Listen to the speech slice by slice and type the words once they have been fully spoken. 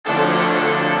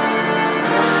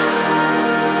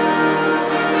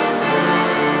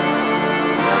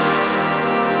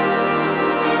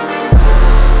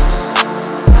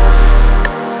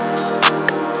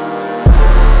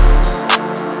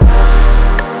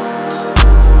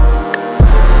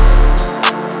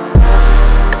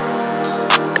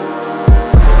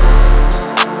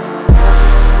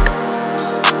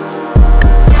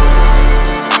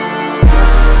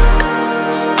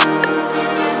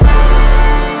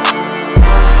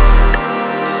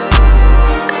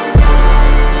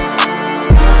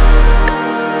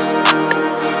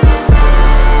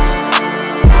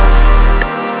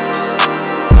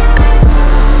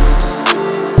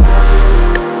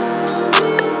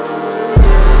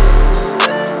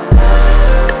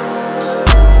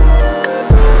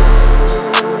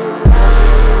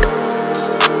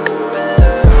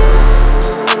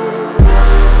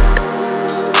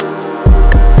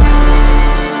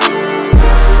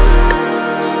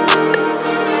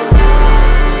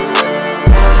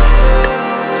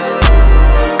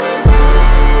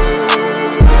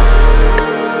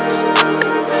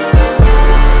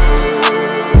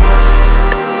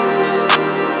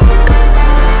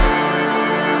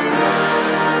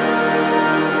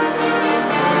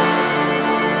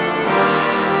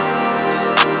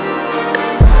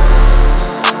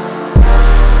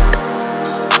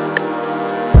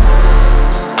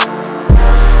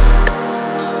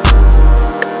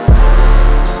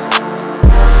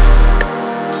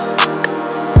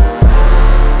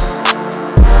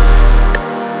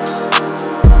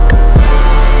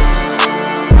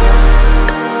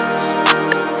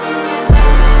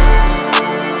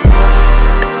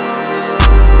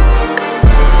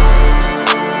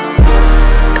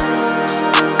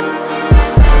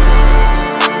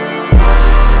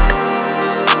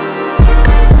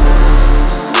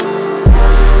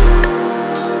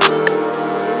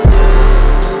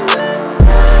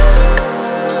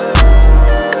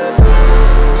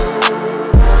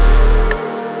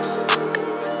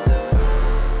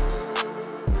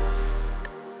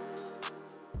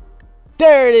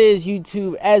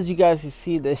YouTube, as you guys can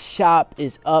see, the shop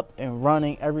is up and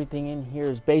running. Everything in here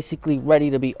is basically ready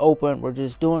to be open. We're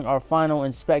just doing our final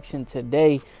inspection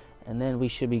today, and then we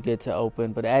should be good to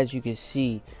open. But as you can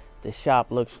see, the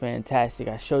shop looks fantastic.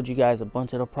 I showed you guys a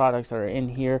bunch of the products that are in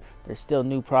here. There's still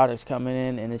new products coming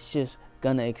in, and it's just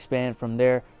gonna expand from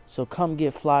there. So come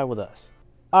get fly with us.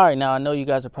 All right, now I know you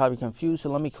guys are probably confused, so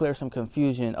let me clear some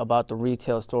confusion about the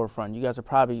retail storefront. You guys are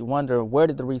probably wondering, where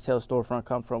did the retail storefront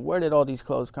come from? Where did all these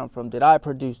clothes come from? Did I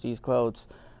produce these clothes?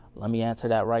 Let me answer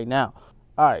that right now.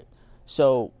 All right,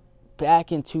 so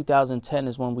back in 2010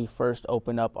 is when we first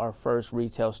opened up our first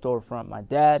retail storefront. My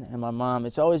dad and my mom,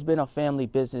 it's always been a family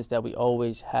business that we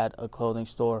always had a clothing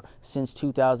store since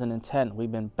 2010.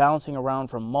 We've been bouncing around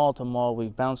from mall to mall.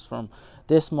 We've bounced from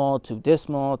this mall to this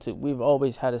mall to, we've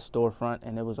always had a storefront,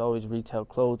 and it was always retail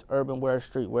clothes, urban wear,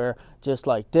 streetwear, just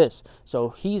like this.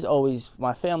 So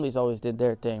my family's always did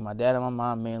their thing. My dad and my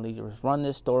mom mainly just run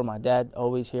this store. My dad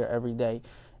always here every day.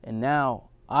 And now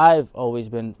I've always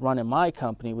been running my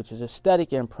company, which is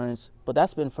Aesthetic Imprints, but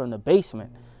that's been from the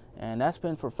basement, and that's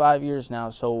been for 5 years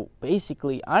now. So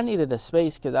basically, I needed a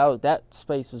space because that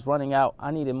space was running out.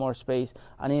 I needed more space.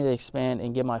 I needed to expand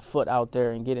and get my foot out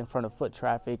there and get in front of foot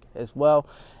traffic as well.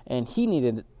 And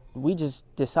we just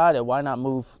decided, why not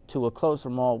move to a closer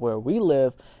mall where we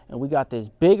live, and we got this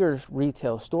bigger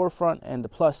retail storefront. And the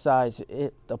plus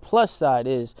side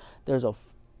is there's a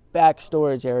back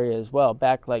storage area as well,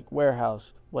 back like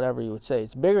warehouse, whatever you would say.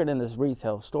 It's bigger than this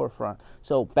retail storefront.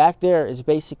 So back there is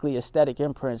basically Aesthetic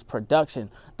Imprints production.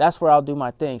 That's where I'll do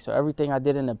my thing. So everything I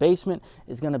did in the basement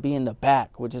is going to be in the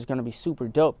back, which is going to be super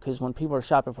dope, because when people are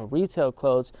shopping for retail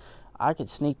clothes, I could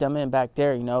sneak them in back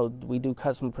there. You know, we do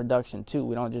custom production too.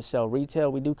 We don't just sell retail,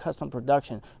 we do custom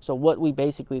production. So what we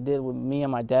basically did with me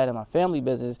and my dad and my family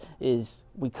business is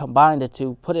we combined the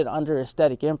two, put it under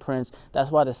Aesthetic Imprints. That's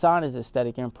why the sign is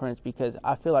Aesthetic Imprints, because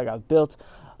I feel like I've built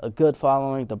a good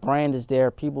following. The brand is there.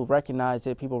 People recognize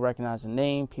it. People recognize the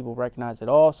name. People recognize it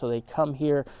all. So they come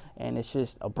here, and it's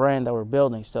just a brand that we're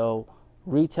building. So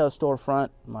retail storefront,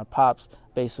 my pops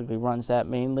basically runs that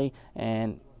mainly.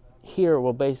 And here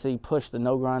we'll basically push the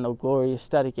No Grind, No Glory,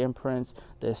 Aesthetic Imprints,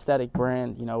 the aesthetic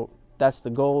brand. You know, that's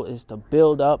the goal, is to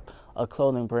build up a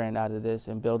clothing brand out of this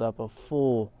and build up a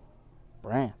full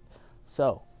brand.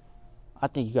 So I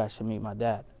think you guys should meet my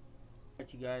dad. All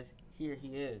right, you guys, here he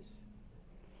is.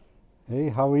 Hey,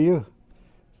 how are you?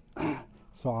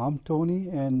 So I'm Tony,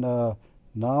 and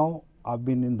now I've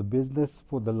been in the business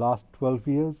for the last 12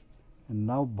 years, and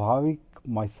now Bhavik,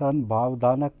 my son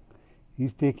Baav,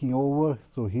 he's taking over.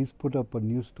 So he's put up a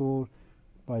new store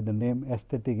by the name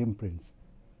Aesthetic Imprints.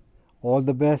 All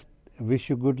the best. Wish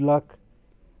you good luck.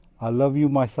 I love you,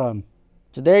 my son.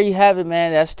 So there you have it,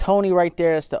 man. That's Tony right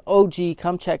there. That's the OG.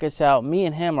 Come check us out. Me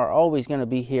and him are always going to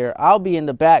be here. I'll be in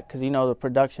the back because, you know, the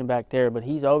production back there, but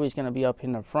he's always going to be up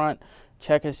in the front.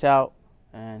 Check us out,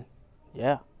 and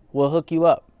yeah, we'll hook you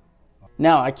up.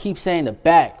 Now, I keep saying the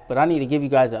back, but I need to give you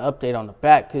guys an update on the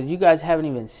back, because you guys haven't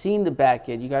even seen the back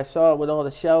yet. You guys saw it with all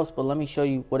the shelves, but let me show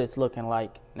you what it's looking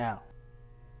like now.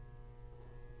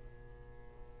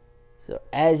 So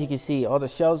as you can see, all the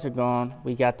shelves are gone.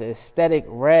 We got the aesthetic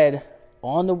red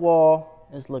on the wall.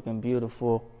 It's looking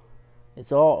beautiful.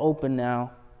 It's all open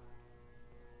now.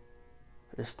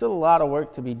 There's still a lot of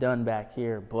work to be done back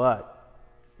here, but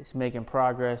it's making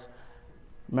progress.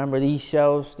 Remember these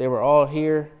shelves? They were all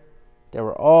here. They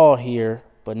were all here,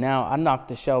 but now I knocked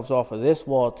the shelves off of this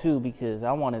wall too, because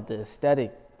I wanted the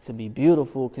aesthetic to be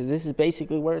beautiful, because this is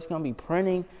basically where it's going to be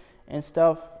printing and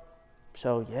stuff.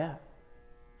 So yeah.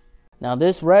 Now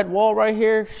this red wall right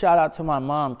here, shout out to my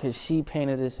mom, because she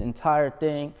painted this entire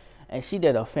thing, and she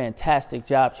did a fantastic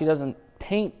job. She doesn't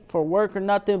paint for work or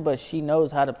nothing, but she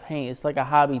knows how to paint. It's like a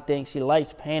hobby thing. She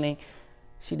likes painting.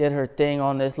 She did her thing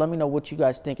on this. Let me know what you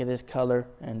guys think of this color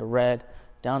and the red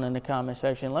down in the comment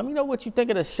section. Let me know what you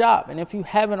think of the shop, and if you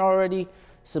haven't already,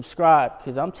 subscribe,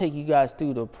 because I'm taking you guys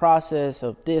through the process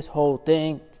of this whole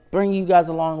thing, bring you guys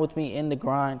along with me in the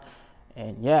grind.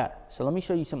 And yeah, so let me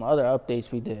show you some other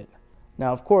updates we did.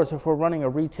 Now, of course, if we're running a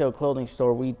retail clothing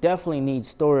store, we definitely need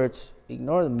storage.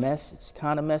 Ignore the mess. It's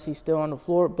kind of messy still on the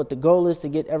floor, but the goal is to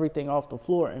get everything off the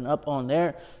floor and up on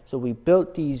there. So we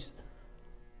built these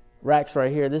racks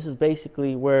right here. This is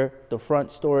basically where the front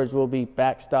storage will be,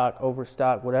 back stock,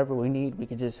 overstock, whatever we need. We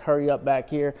can just hurry up back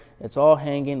here. It's all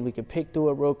hanging. We can pick through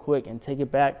it real quick and take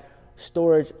it back.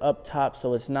 Storage up top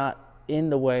so it's not in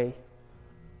the way.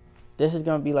 This is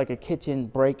going to be like a kitchen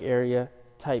break area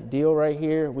type deal right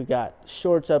here. We got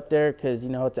shorts up there because, you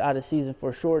know, it's out of season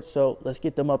for shorts, so let's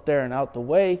get them up there and out the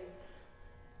way.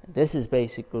 This is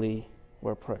basically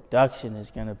where production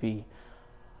is going to be.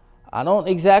 I don't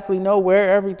exactly know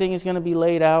where everything is going to be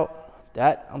laid out.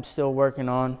 That I'm still working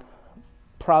on.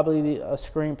 Probably a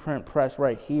screen print press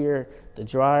right here. The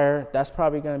dryer, that's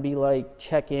probably going to be like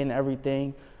check-in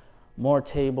everything. More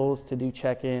tables to do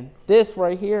check-in. This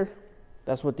right here,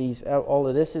 that's what all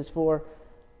of this is for.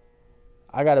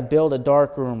 I got to build a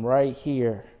dark room right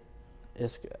here.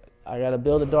 I got to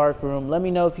build a dark room. Let me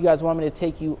know if you guys want me to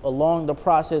take you along the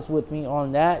process with me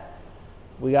on that.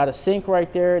 We got a sink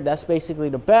right there. That's basically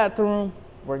the bathroom.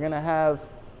 We're going to have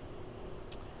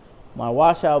my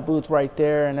washout booth right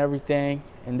there and everything.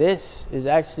 And this is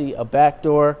actually a back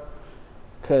door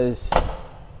because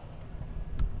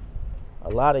a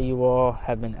lot of you all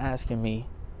have been asking me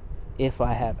if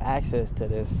I have access to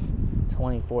this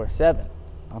 24/7.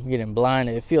 I'm getting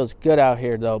blinded. It feels good out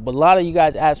here though. But a lot of you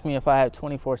guys ask me if I have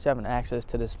 24/7 access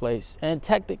to this place. And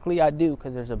technically I do,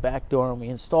 because there's a back door and we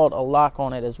installed a lock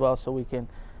on it as well so we can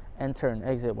enter and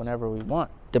exit whenever we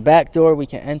want. The back door, we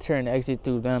can enter and exit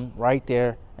through them right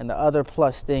there. And the other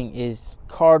plus thing is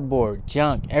cardboard,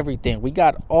 junk, everything. We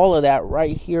got all of that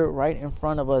right here, right in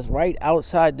front of us, right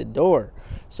outside the door.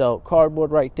 So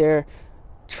cardboard right there,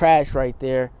 trash right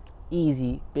there,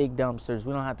 easy, big dumpsters.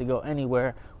 We don't have to go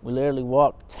anywhere. We literally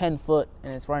walk 10 foot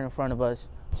and it's right in front of us.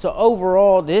 So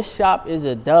overall, this shop is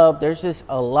a dub. There's just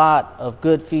a lot of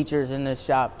good features in this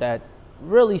shop that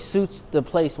really suits the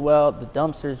place well. The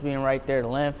dumpsters being right there, the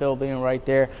landfill being right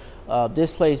there,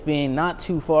 this place being not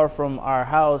too far from our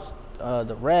house,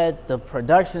 the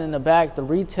production in the back, the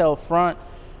retail front.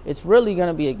 It's really going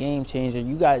to be a game changer.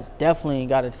 You guys definitely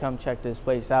got to come check this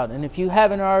place out. And if you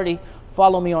haven't already,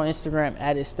 follow me on Instagram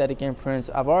at Aesthetic Imprints.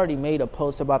 I've already made a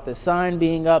post about the sign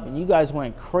being up, and you guys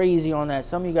went crazy on that.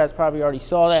 Some of you guys probably already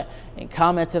saw that and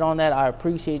commented on that. I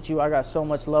appreciate you. I got so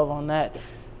much love on that.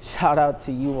 Shout out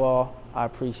to you all. I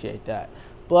appreciate that.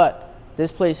 But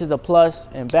this place is a plus,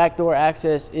 and backdoor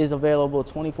access is available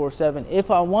 24/7 if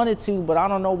I wanted to, but I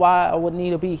don't know why I would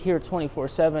need to be here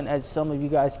 24/7, as some of you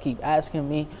guys keep asking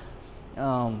me.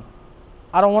 I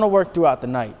don't want to work throughout the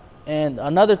night. And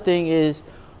another thing is,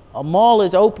 a mall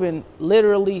is open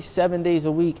literally 7 days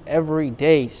a week, every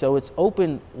day. So it's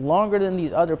open longer than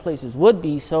these other places would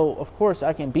be. So of course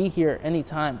I can be here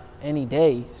anytime, any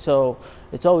day. So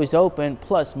it's always open.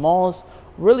 Plus malls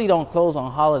really don't close on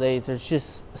holidays. There's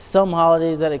just some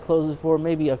holidays that it closes for,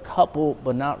 maybe a couple,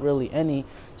 but not really any.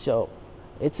 So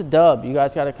it's a dub. You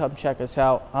guys got to come check us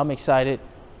out. I'm excited.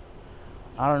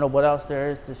 I don't know what else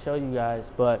there is to show you guys,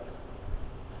 but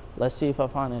let's see if I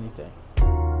find anything.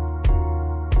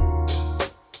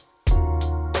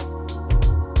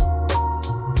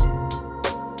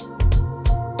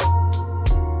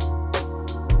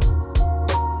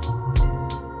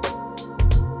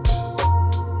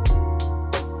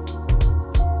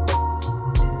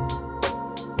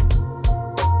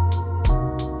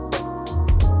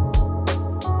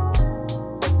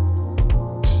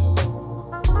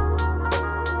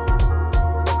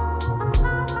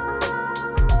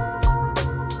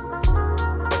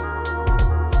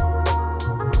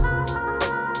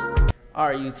 All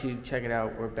right, YouTube, check it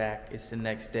out. We're back. It's the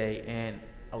next day, and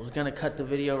I was gonna cut the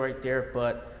video right there,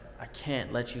 but I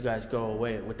can't let you guys go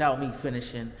away without me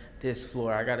finishing this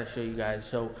floor. I gotta show you guys.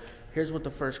 So here's what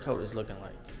the first coat is looking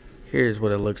like. Here's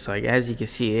what it looks like. As you can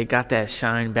see, it got that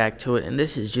shine back to it, and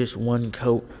this is just one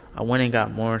coat. I went and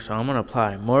got more, so I'm gonna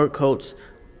apply more coats,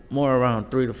 more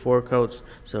around 3 to 4 coats,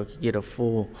 so it can get a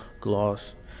full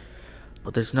gloss.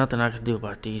 But there's nothing I can do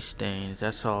about these stains.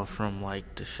 That's all from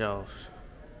like the shelves.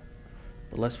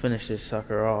 But let's finish this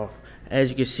sucker off. As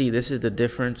you can see, this is the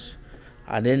difference.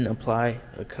 I didn't apply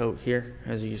a coat here.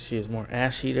 As you can see, it's more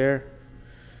ashy there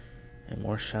and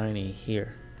more shiny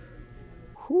here.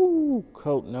 Whoo,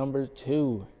 coat number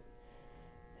 2.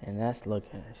 And that's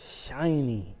looking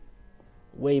shiny.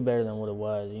 Way better than what it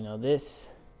was. You know, this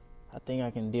I think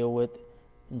I can deal with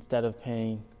instead of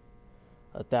paying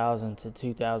 $1,000 to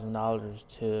 $2,000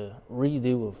 to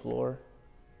redo a floor.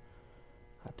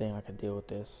 I think I could deal with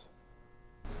this.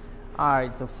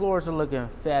 Alright, the floors are looking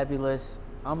fabulous.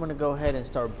 I'm going to go ahead and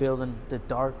start building the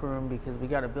dark room because we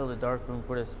got to build a dark room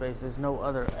for this space. There's no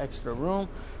other extra room.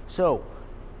 So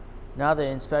now the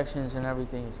inspections and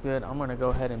everything is good, I'm going to go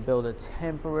ahead and build a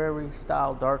temporary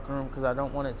style dark room because I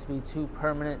don't want it to be too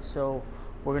permanent. So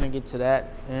we're going to get to that.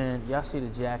 And y'all see the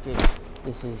jacket.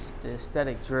 This is the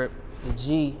aesthetic drip, the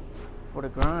G for the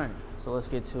grind. So let's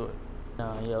get to it.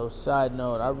 Now, yo, side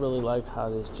note, I really like how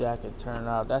this jacket turned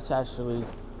out. That's actually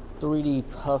 3D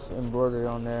puff embroidery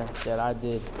on there that I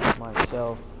did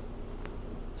myself.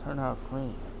 Turned out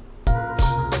clean.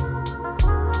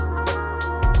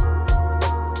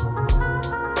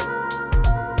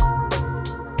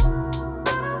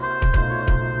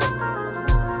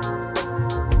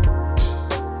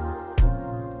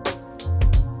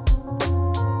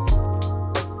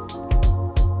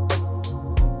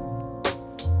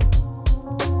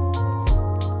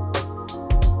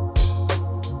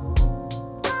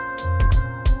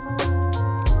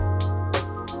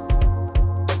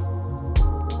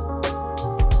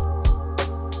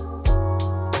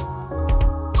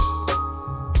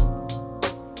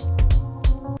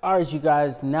 All right, you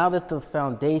guys, now that the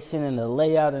foundation and the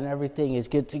layout and everything is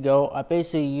good to go, I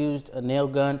basically used a nail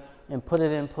gun and put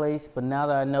it in place. But now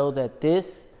that I know that this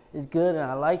is good and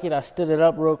I like it, I stood it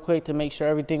up real quick to make sure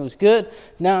everything was good.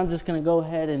 Now I'm just gonna go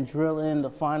ahead and drill in the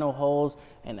final holes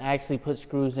and actually put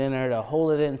screws in there to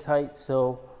hold it in tight.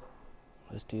 So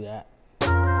let's do that.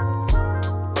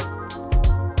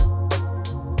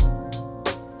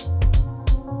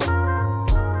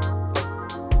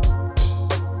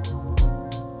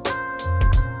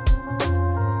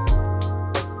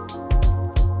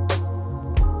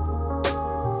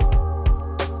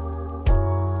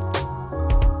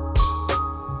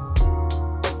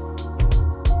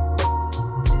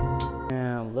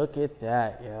 Look at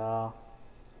that, y'all.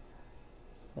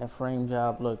 That frame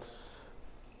job looks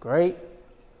great.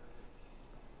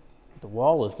 The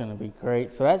wall is gonna be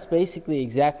great. So that's basically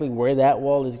exactly where that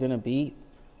wall is gonna be,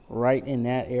 right in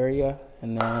that area.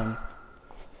 And then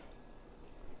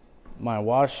my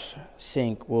wash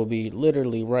sink will be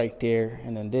literally right there.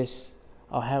 And then this,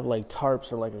 I'll have like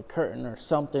tarps or like a curtain or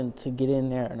something to get in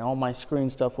there. And all my screen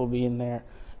stuff will be in there,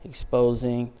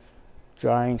 exposing,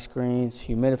 drying screens,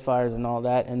 humidifiers and all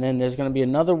that. And then there's going to be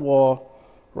another wall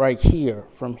right here,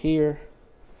 from here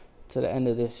to the end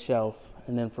of this shelf.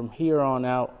 And then from here on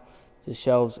out, the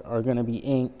shelves are going to be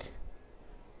ink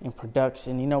and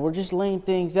production. You know, we're just laying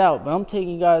things out, but I'm taking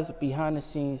you guys behind the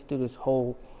scenes through this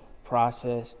whole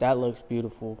process. That looks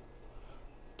beautiful.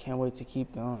 Can't wait to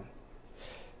keep going.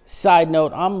 Side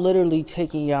note, I'm literally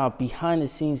taking y'all behind the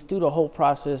scenes through the whole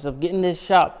process of getting this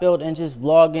shop built and just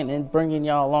vlogging and bringing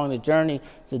y'all along the journey.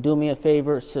 So do me a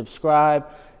favor, subscribe,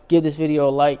 give this video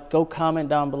a like, go comment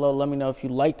down below. Let me know if you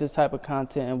like this type of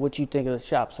content and what you think of the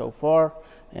shop so far.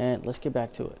 And let's get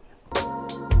back to it.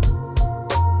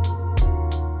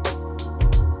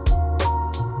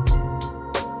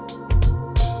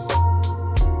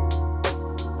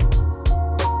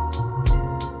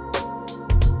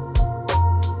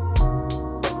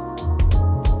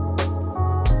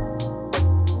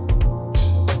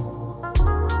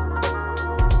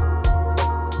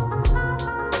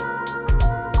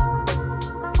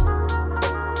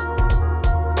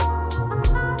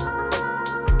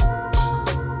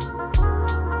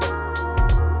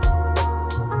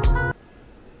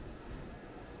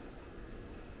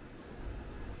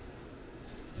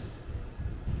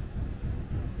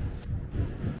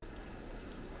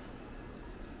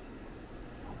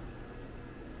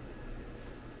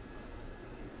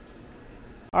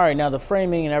 All right, now the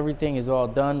framing and everything is all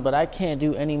done, but I can't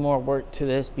do any more work to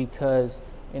this because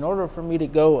in order for me to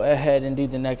go ahead and do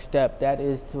the next step, that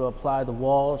is to apply the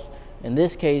walls. In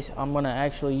this case, I'm gonna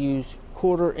actually use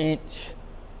 1/4 inch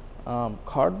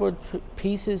cardboard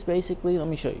pieces, basically. Let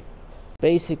me show you.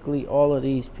 Basically, all of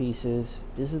these pieces.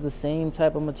 This is the same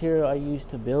type of material I used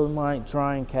to build my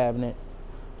drying cabinet.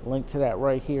 Link to that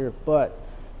right here, but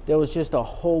there was just a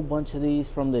whole bunch of these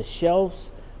from the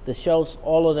shelves. The shelves,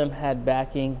 all of them had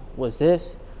backing, was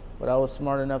this, but I was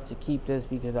smart enough to keep this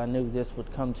because I knew this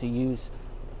would come to use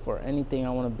for anything I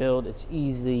want to build. It's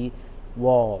easy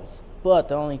walls, but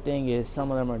the only thing is some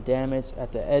of them are damaged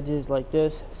at the edges like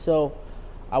this. So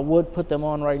I would put them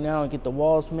on right now and get the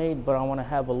walls made, but I want to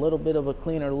have a little bit of a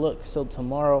cleaner look. So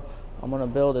tomorrow I'm going to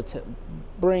build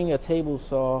bring a table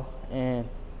saw and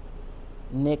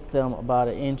nick them about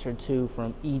 1 inch or 2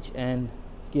 from each end,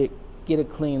 get a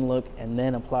clean look, and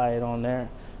then apply it on there,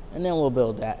 and then we'll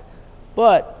build that.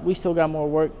 But we still got more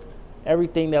work.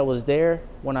 Everything that was there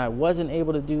when I wasn't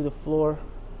able to do the floor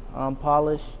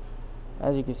polish,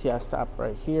 as you can see, I stopped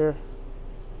right here.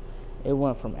 It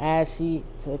went from ashy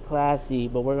to classy,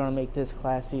 but we're gonna make this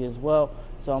classy as well.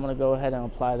 So I'm gonna go ahead and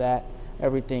apply that.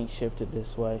 Everything shifted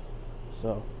this way,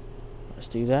 so let's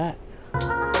do that.